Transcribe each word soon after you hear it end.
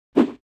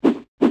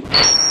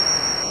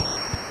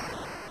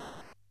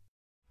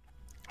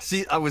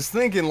See, I was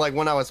thinking, like,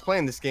 when I was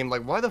playing this game,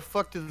 like, why the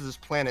fuck does this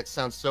planet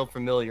sound so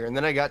familiar? And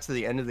then I got to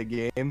the end of the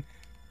game,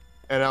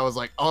 and I was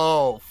like,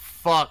 oh,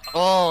 fuck.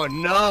 Oh,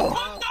 no.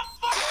 What the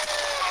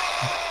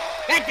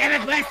fuck? God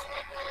damn it, Bliss!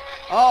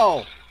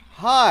 Oh,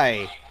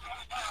 hi.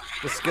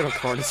 The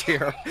Skittlecorn is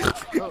here.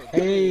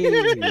 Hey,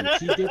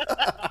 she did.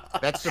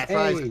 That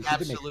surprised Hey,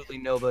 absolutely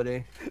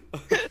nobody.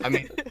 I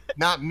mean,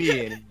 not me,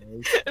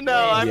 anyways.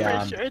 No, I'm Yeah.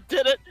 pretty sure it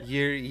did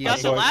it.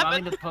 That's saw it.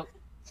 laughing.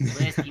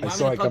 I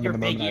saw it coming the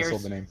moment I saw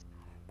the name.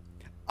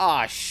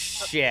 Ah,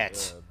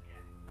 shit.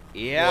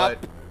 Yep.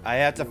 What? I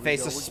have to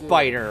face a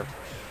spider.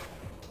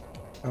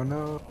 Oh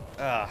no.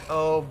 Ugh.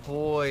 Oh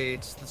boy,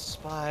 it's the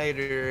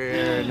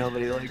spider.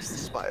 Nobody likes the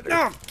spider.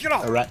 No, get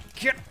off! Alright.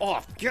 Get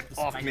off! Get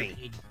off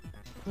me!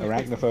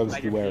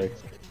 Arachnophobes, be wary.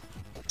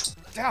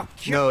 Oh,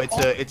 No,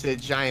 it's a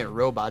giant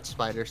robot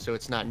spider, so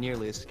it's not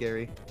nearly as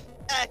scary.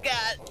 Oh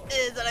god,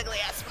 it's an ugly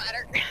ass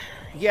spider.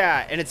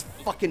 Yeah, and it's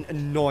fucking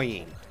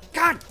annoying.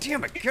 God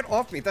damn it! Get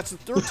off me! That's the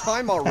third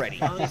time already.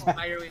 Only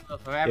spider we will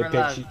forever It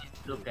love picks is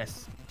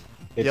Lucas.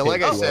 Yeah,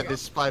 like I picks you said, up.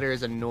 this spider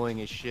is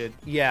annoying as shit.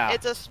 Yeah.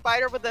 It's a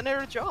spider with an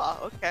inner jaw.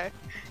 Okay.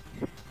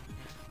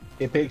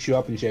 It picks you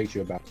up and shakes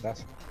you about.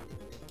 That's.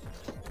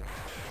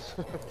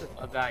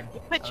 Oh god.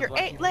 You put your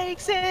 8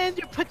 legs in,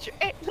 you put your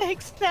 8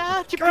 legs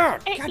down, you put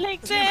God, your 8 God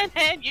legs damn in,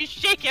 and you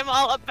shake him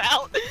all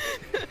about.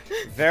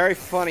 Very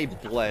funny,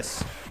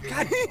 Bliss.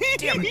 God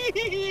damn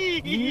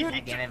it!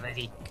 God damn it,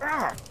 Lizzie.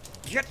 Ah,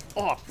 get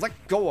off! Let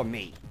go of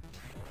me.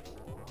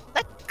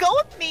 Let go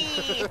of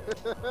me!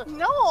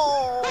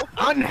 No!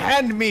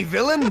 Unhand me,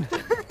 villain!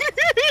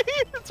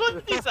 That's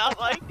what he sounds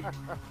like.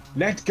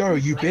 Let go,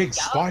 you Let big go,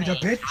 spider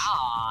man. bitch!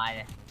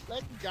 God.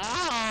 Let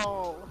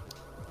go!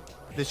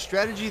 The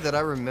strategy that I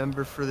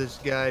remember for this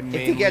guy mainly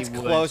If he gets was,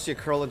 close, you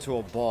curl into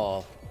a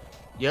ball.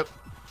 Yep.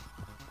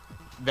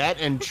 That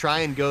and try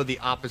and go the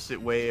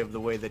opposite way of the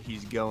way that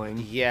he's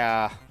going,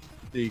 Yeah.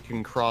 so you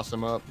can cross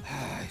him up.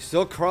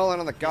 Still crawling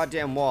on the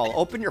goddamn wall.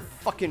 Open your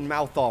fucking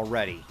mouth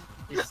already.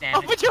 This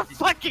sandwich Open your is-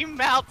 fucking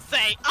mouth,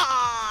 say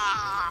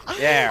ah!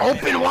 There.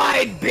 Open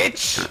wide,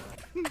 bitch!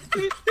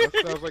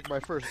 That sounds like my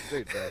first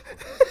date back.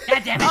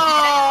 God damn it!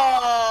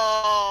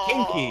 Oh!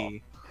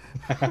 Kinky.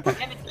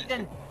 Damn it,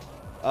 Ethan.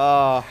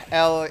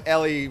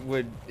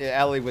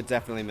 Ellie would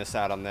definitely miss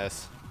out on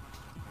this.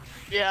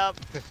 Yep.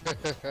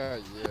 Yeah.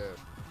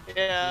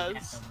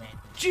 Yes. Oh, man.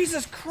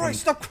 Jesus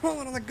Christ! Stop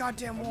crawling on the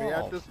goddamn I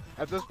wall. mean,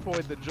 at this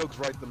point, the jokes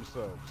write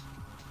themselves.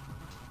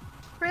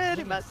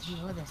 Pretty much.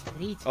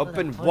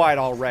 Open wide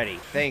already.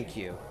 Thank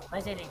you.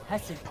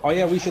 Oh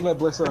yeah, we should let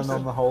Bliss in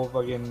on the whole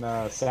fucking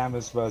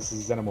Samus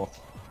versus Xenomorph.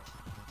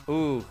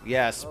 Ooh,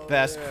 yes,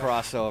 best yeah.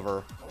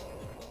 crossover.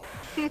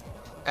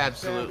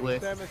 Absolutely.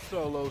 Samus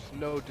solos,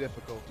 no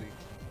difficulty.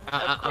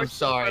 I'm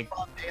sorry.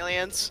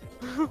 Aliens.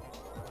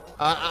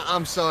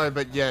 I'm sorry,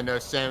 but yeah, no,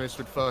 Samus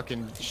would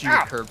fucking shoot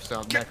Ah, curb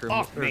stomp get Necrom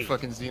off or me.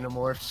 fucking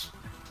Xenomorphs.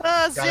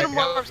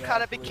 Xenomorphs go.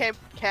 kind of became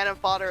cannon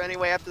fodder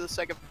anyway after the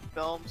second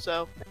film,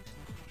 so.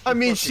 I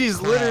mean, Fucking she's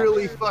crap.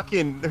 literally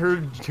fucking her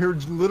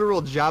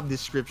literal job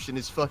description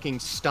is fucking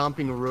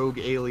stomping rogue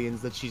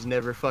aliens that she's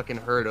never fucking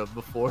heard of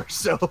before.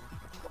 So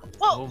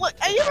Well, look,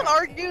 I even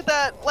argue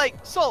that,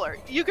 like, Solar,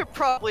 you could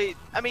probably,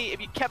 I mean,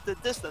 if you kept the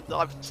distance,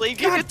 obviously, you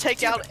God could take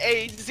damn out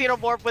a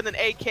Xenomorph with an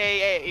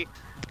AKA.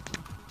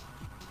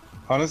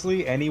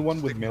 Honestly,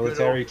 anyone with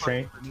military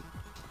train,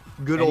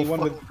 good old Anyone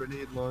fucking with-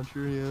 grenade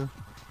launcher, yeah.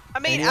 I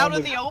mean, Anyone out in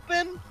with- the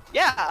open,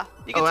 yeah,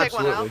 you can Oh, take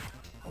one absolutely. out.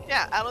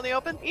 Yeah, out in the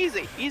open,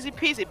 easy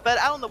peasy. But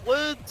out in the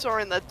woods or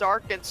in the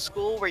dark in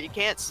school where you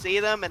can't see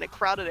them in a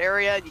crowded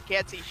area and you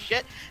can't see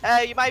shit,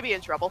 you might be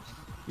in trouble.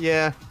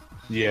 Yeah,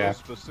 yeah. So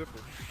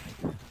specific.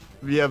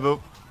 yeah, but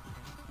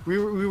we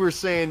were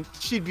saying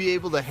she'd be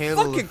able to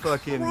handle the Fucking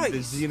fucking the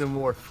Christ.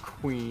 Xenomorph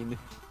queen.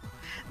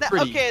 Now,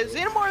 Pretty okay,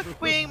 Xenomorph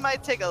Queen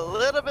might take a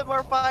little bit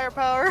more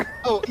firepower.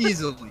 Oh,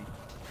 easily.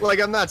 Like,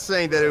 I'm not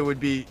saying that it would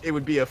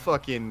be a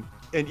fucking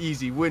an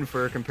easy win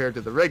for her compared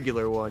to the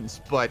regular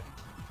ones, but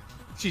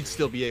she'd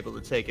still be able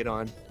to take it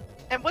on.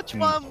 And which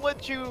one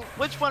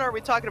are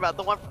we talking about?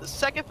 The one from the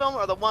second film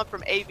or the one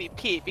from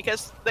AVP?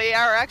 Because they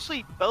are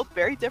actually both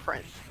very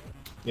different.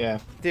 Yeah.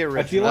 The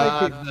I feel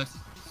original. like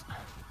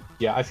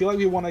Yeah, I feel like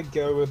we want to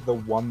go with the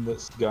one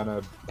that's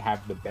gonna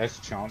have the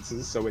best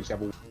chances, so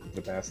whichever one is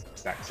the best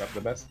stacks up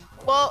the best.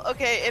 Well,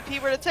 okay, if he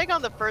were to take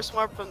on the first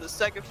one from the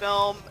second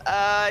film,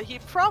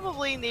 he'd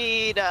probably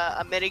need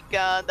a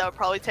minigun that would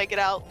probably take it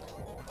out.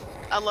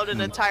 Unload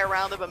an entire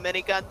round of a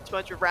minigun,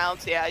 200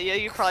 rounds. Yeah,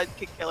 you probably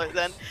could kill it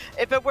then.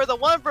 If it were the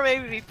one from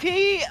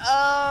AVP,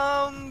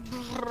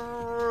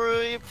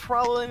 you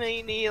probably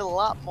may need a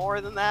lot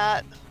more than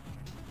that.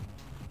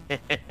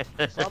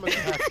 Samus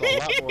packs a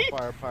lot more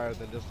firepower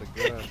than just a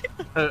gun.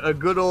 A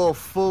good old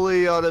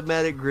fully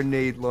automatic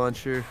grenade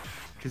launcher.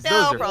 Cause Yeah,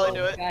 those I'll are probably fun.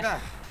 do it. A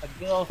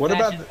good old What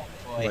about fashioned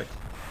the- boy. like-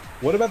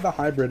 What about the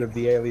hybrid of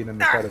the alien and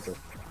the predator?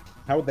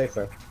 How would they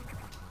fare?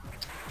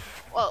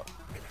 Well,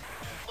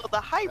 the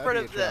hybrid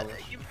That'd of be a the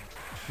challenge.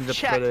 you, The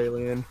Check. pred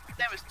alien.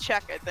 name was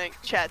Czech, I think.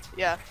 Chet,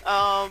 yeah.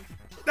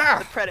 The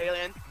Pred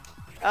Alien.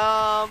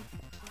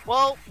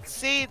 Well,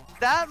 see,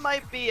 that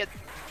might be a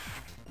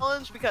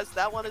challenge because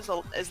that one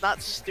is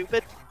not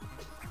stupid.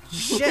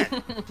 Shit.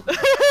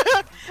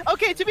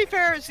 Okay, to be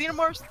fair,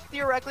 xenomorphs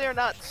theoretically are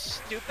not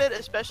stupid,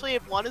 especially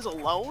if one is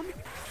alone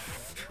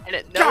and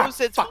it knows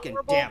it's fucking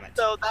vulnerable. damn it.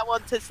 So that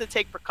one tends to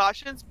take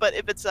precautions. But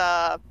if it's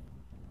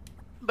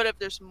but if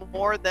there's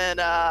more than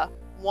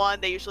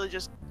one, they usually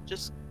just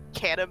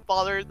can't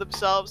bother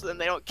themselves and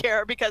they don't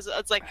care because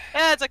it's like,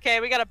 it's okay.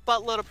 We got a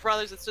buttload of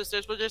brothers and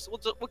sisters.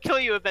 We'll kill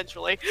you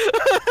eventually.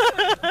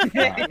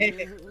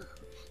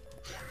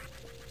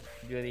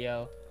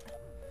 Julio.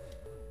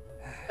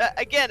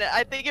 Again,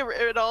 I think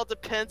it all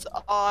depends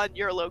on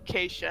your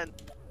location.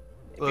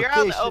 If you're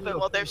out in the open,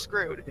 well, they're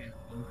screwed.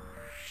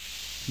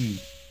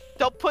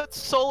 Don't put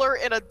Solar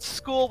in a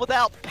school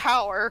without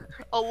power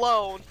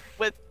alone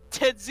with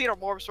 10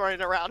 xenomorphs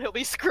running around. He'll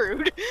be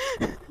screwed.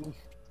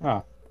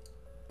 Oh.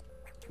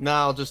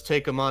 Nah, I'll just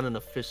take him on in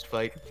a fist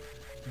fight.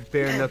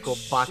 Bare knuckle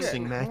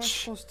boxing How am I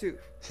match. supposed to?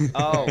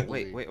 Oh,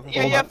 wait.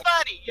 You're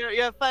funny.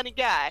 You're a funny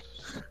guy.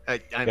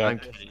 I'm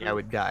kidding. I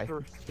would die.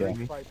 Yeah.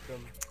 Fight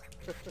them.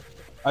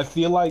 I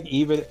feel like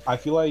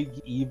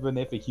even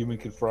if a human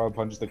could throw a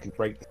punch that could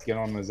break the skin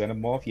on a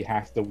xenomorph, you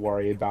have to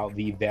worry about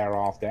the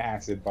thereafter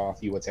acid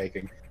bath you were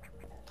taking.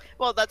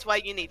 Well, that's why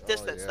you need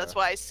distance. yeah. That's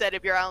why I said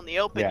if you're out in the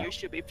open, Yeah. you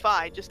should be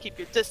fine. Just keep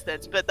your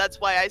distance. But that's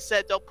why I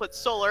said don't put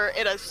Solar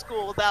in a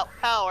school without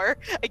power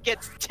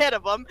against 10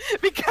 of them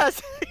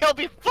because he'll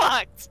be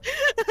fucked.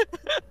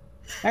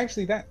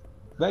 Actually, that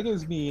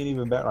gives me an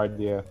even better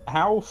idea.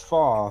 How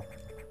far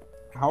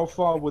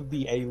would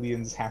the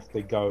aliens have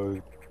to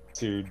go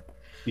to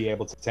be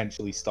able to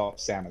potentially stop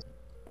Samus?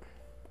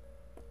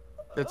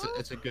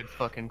 It's a good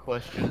fucking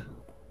question.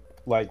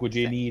 Like, would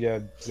you need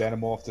a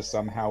xenomorph to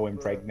somehow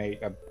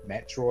impregnate a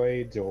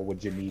Metroid, or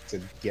would you need to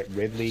get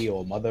Ridley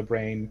or Mother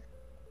Brain,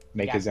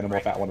 make a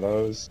xenomorph out of one of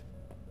those?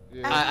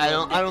 Yeah. I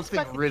don't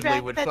think Fucking Ridley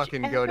dragon would that you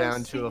fucking go ever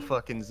down to a seen.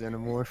 fucking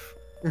xenomorph.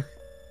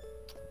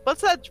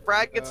 What's that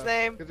dragon's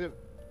name? 'Cause it-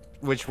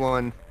 Which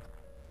one?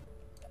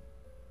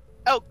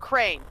 Oh,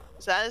 Crane.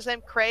 Is that his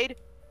name? Crane?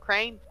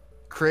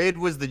 Kraid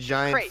was the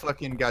giant Kraid.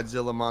 fucking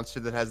Godzilla monster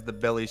that has the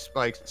belly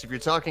spikes. If you're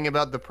talking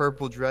about the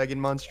purple dragon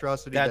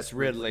monstrosity, That's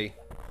Ridley.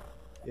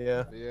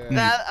 Yeah. Yeah.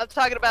 Nah, I'm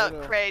talking about I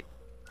know. Crane.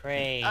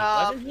 Great.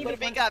 Wasn't he What the if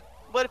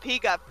he one-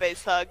 got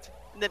face hugged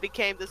and then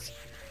became this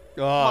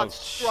Oh,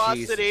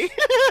 monstrosity? Samus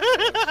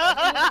would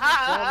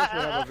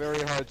have a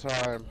very hard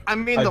time. I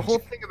mean, I the j- whole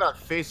thing about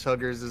face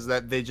huggers is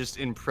that they just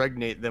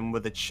impregnate them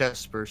with a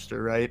chest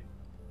burster, right?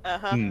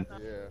 Uh-huh. Hmm.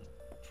 Yeah.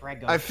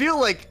 Prego. I feel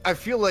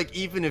like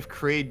even if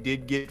Kraid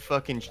did get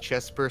fucking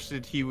chest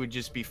bursted, he would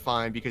just be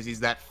fine because he's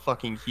that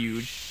fucking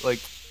huge. Like,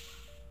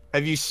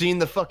 have you seen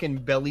the fucking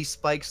belly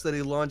spikes that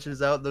he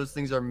launches out? Those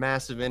things are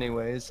massive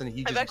anyways, and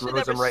he I've just actually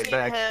grows never them right seen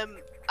back. him.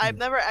 I've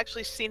never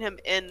actually seen him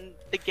in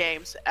the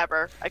games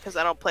ever because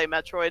I don't play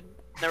Metroid.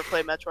 Never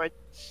played Metroid.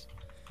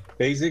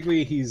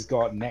 Basically, he's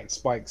got neck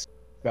spikes,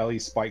 belly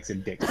spikes,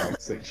 and dick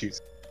spikes that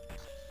shoots.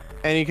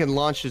 And he can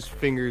launch his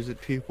fingers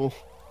at people.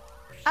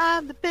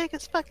 I'm the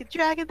biggest fucking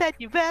dragon that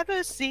you've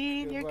ever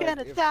seen. Yeah, You're like,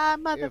 gonna die,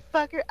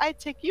 motherfucker. I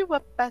take you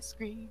up by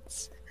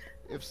screens.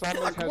 If Samus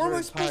Fuck, has where am her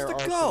I supposed entire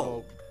to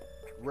go?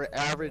 arsenal,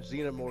 average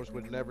xenomorphs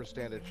would never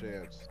stand a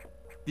chance.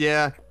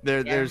 Yeah, I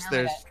there's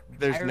remember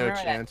no remember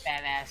chance.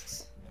 That fat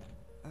ass.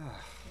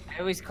 I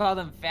always called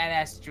him fat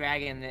ass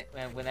dragon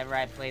whenever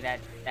I play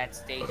that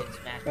stage in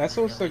Smash. That's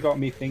Bros. also got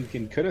me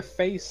thinking: could a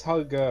face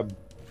hugger,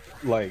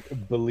 like,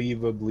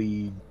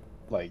 believably,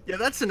 like, Yeah,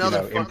 that's you another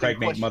know, fucking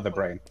impregnate question. Mother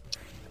Brain?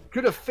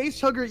 Could a face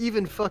hugger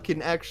even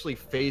fucking actually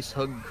face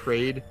hug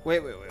Kraid?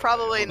 Wait.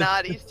 Probably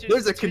not. He's too.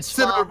 There's a too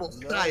considerable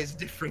small. size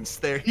difference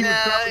there. He Nah, would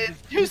probably it's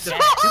just too use small.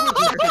 that- He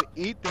would fucking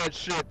eat that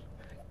shit.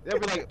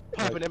 They'd be like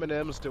popping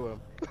M&Ms to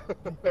him.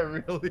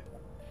 really.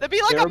 That'd be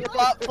like They're- a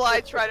bot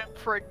fly trying to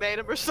impregnate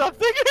him or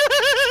something.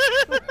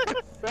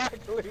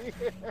 Exactly.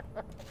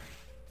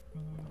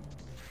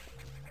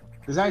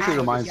 This actually Ah,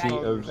 reminds me yeah.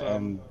 of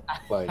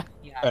like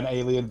Yeah. an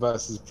Alien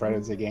versus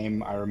Predator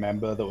game I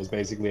remember that was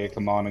basically a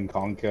Command and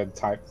Conquer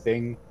type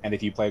thing, and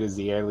if you played as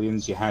the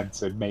aliens, you had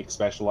to make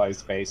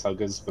specialized face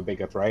huggers for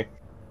bigger prey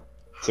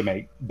to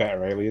make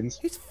better aliens.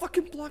 He's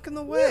fucking blocking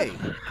the way.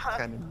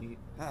 Kind of neat.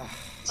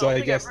 So I I don't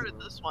think guess I've heard of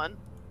this one.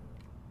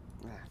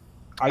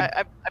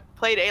 I- I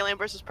played Alien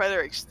vs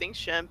Predator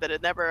Extinction, but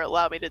it never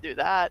allowed me to do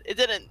that. It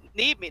didn't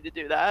need me to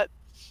do that.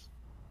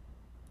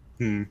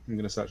 I'm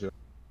gonna search it.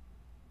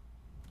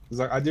 It's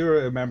like, I do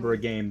remember a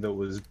game that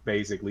was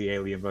basically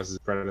Alien versus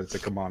Predator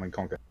Command and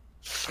Conquer.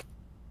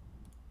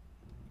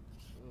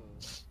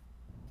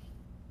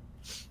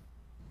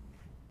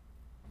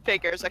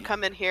 Figures. I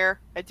come in here,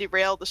 I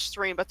derail the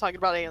stream by talking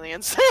about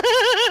aliens.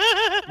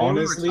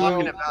 Honestly, we were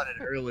talking about it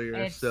earlier,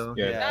 It's- so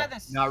Yeah.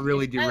 not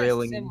really it's kinda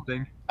derailing similar.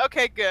 anything.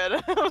 Okay,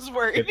 good. I was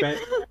worried.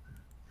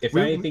 if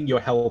We- anything, you're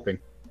helping.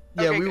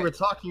 Yeah, Okay, we good. were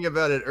talking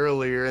about it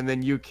earlier, and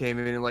then you came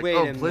in and like, Wait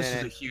oh, a Bliss is a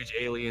minute. huge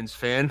Aliens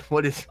fan.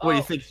 What do you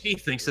Oh. think she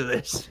thinks of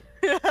this?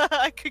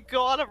 I could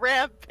go on a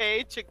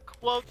rampage and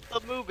quote the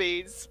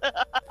movies.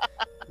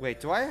 Wait,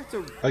 do I have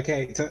to?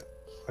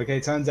 Okay,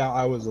 turns out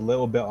I was a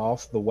little bit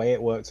off. The way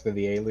it works for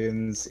the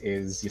aliens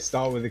is you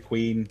start with the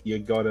queen, you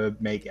gotta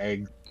make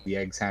eggs, the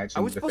eggs hatch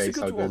Are we into the supposed to face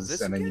go through all huggers,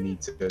 this and then you again?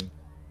 need to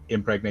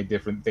impregnate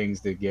different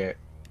things to get,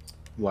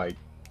 like,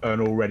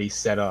 an already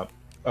set up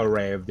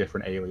array of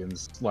different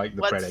aliens, like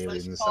the What's Pred this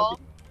aliens and stuff. called?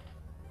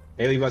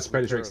 Alien vs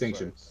Predator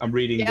Extinction. I'm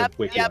reading Yep, the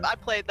wiki. yep, on it. I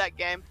played that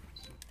game.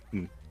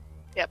 Hmm.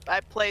 Yep,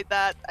 I played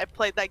that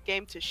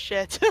game to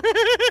shit.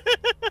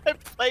 I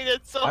played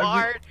it so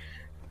hard.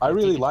 I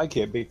really like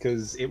it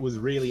because it was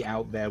really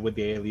out there with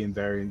the alien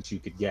variants you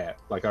could get.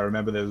 Like, I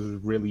remember there was a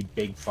really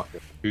big fucker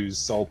whose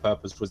sole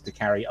purpose was to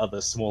carry other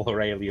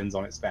smaller aliens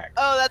on its back.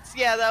 Oh,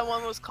 that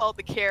one was called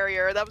the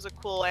Carrier. That was a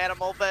cool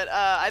animal, but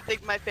I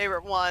think my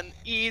favorite one,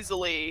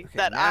 easily, Okay,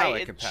 that now I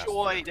I can pass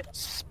enjoyed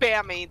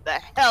spamming the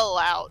hell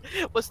out,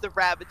 was the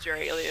Ravager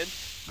alien.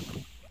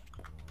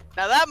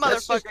 Now that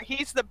That's just- motherfucker,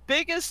 he's the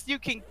biggest you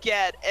can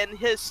get, and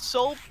his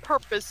sole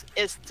purpose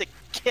is to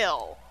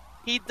kill.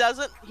 He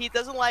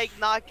doesn't like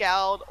knock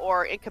out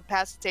or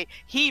incapacitate.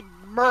 He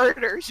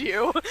murders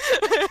you.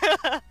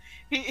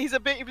 He was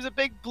a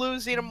big blue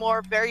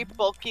xenomorph, very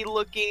bulky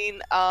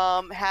looking.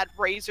 Had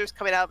razors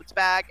coming out of its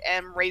back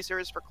and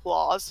razors for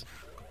claws.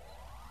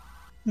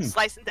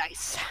 Slice and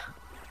dice.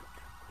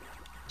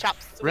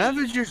 Chops.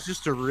 Ravager's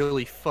just a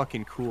really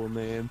fucking cool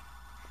name.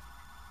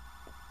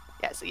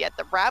 Yeah, so you had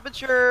the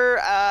Ravager,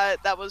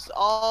 that was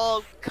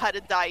all cut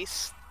and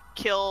dice,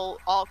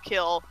 all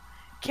kill.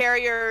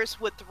 Carriers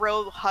would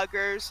throw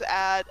huggers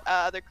at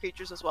other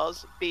creatures as well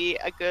as be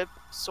a good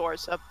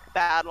source of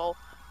battle.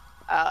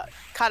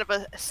 Kind of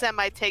a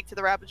semi-take to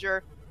the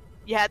Ravager.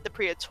 You had the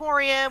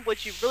Praetorian,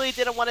 which you really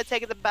didn't want to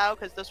take in the battle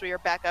because those were your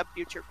backup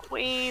future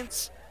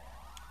queens.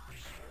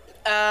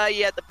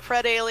 You had the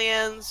Pred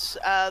aliens,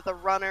 the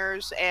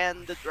runners,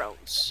 and the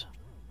drones.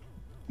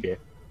 Yeah.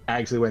 I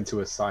actually went to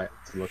a site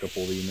to look up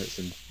all the units,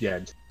 and yeah,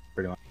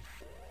 pretty much.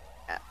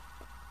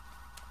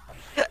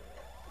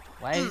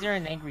 Why is there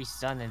an angry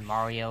sun in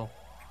Mario?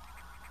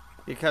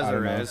 Because I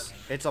don't there know. is.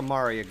 It's a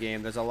Mario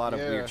game. There's a lot of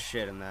Yeah. weird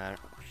shit in that.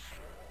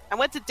 I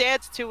went to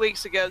dance 2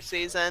 weeks ago,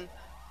 season.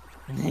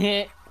 Oh,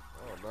 nice.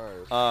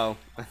 Oh.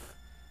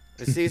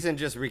 The season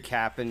just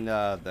recapping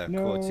the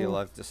quotes you No.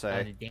 love to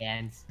say. The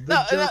dance.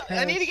 No,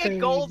 I need to get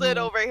Golden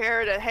over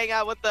here to hang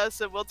out with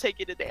us, and we'll take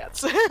you to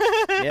dance.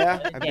 Yeah,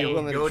 I'd be Okay,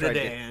 willing Go to to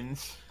try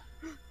dance.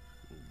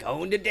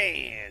 Going to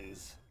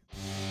dance.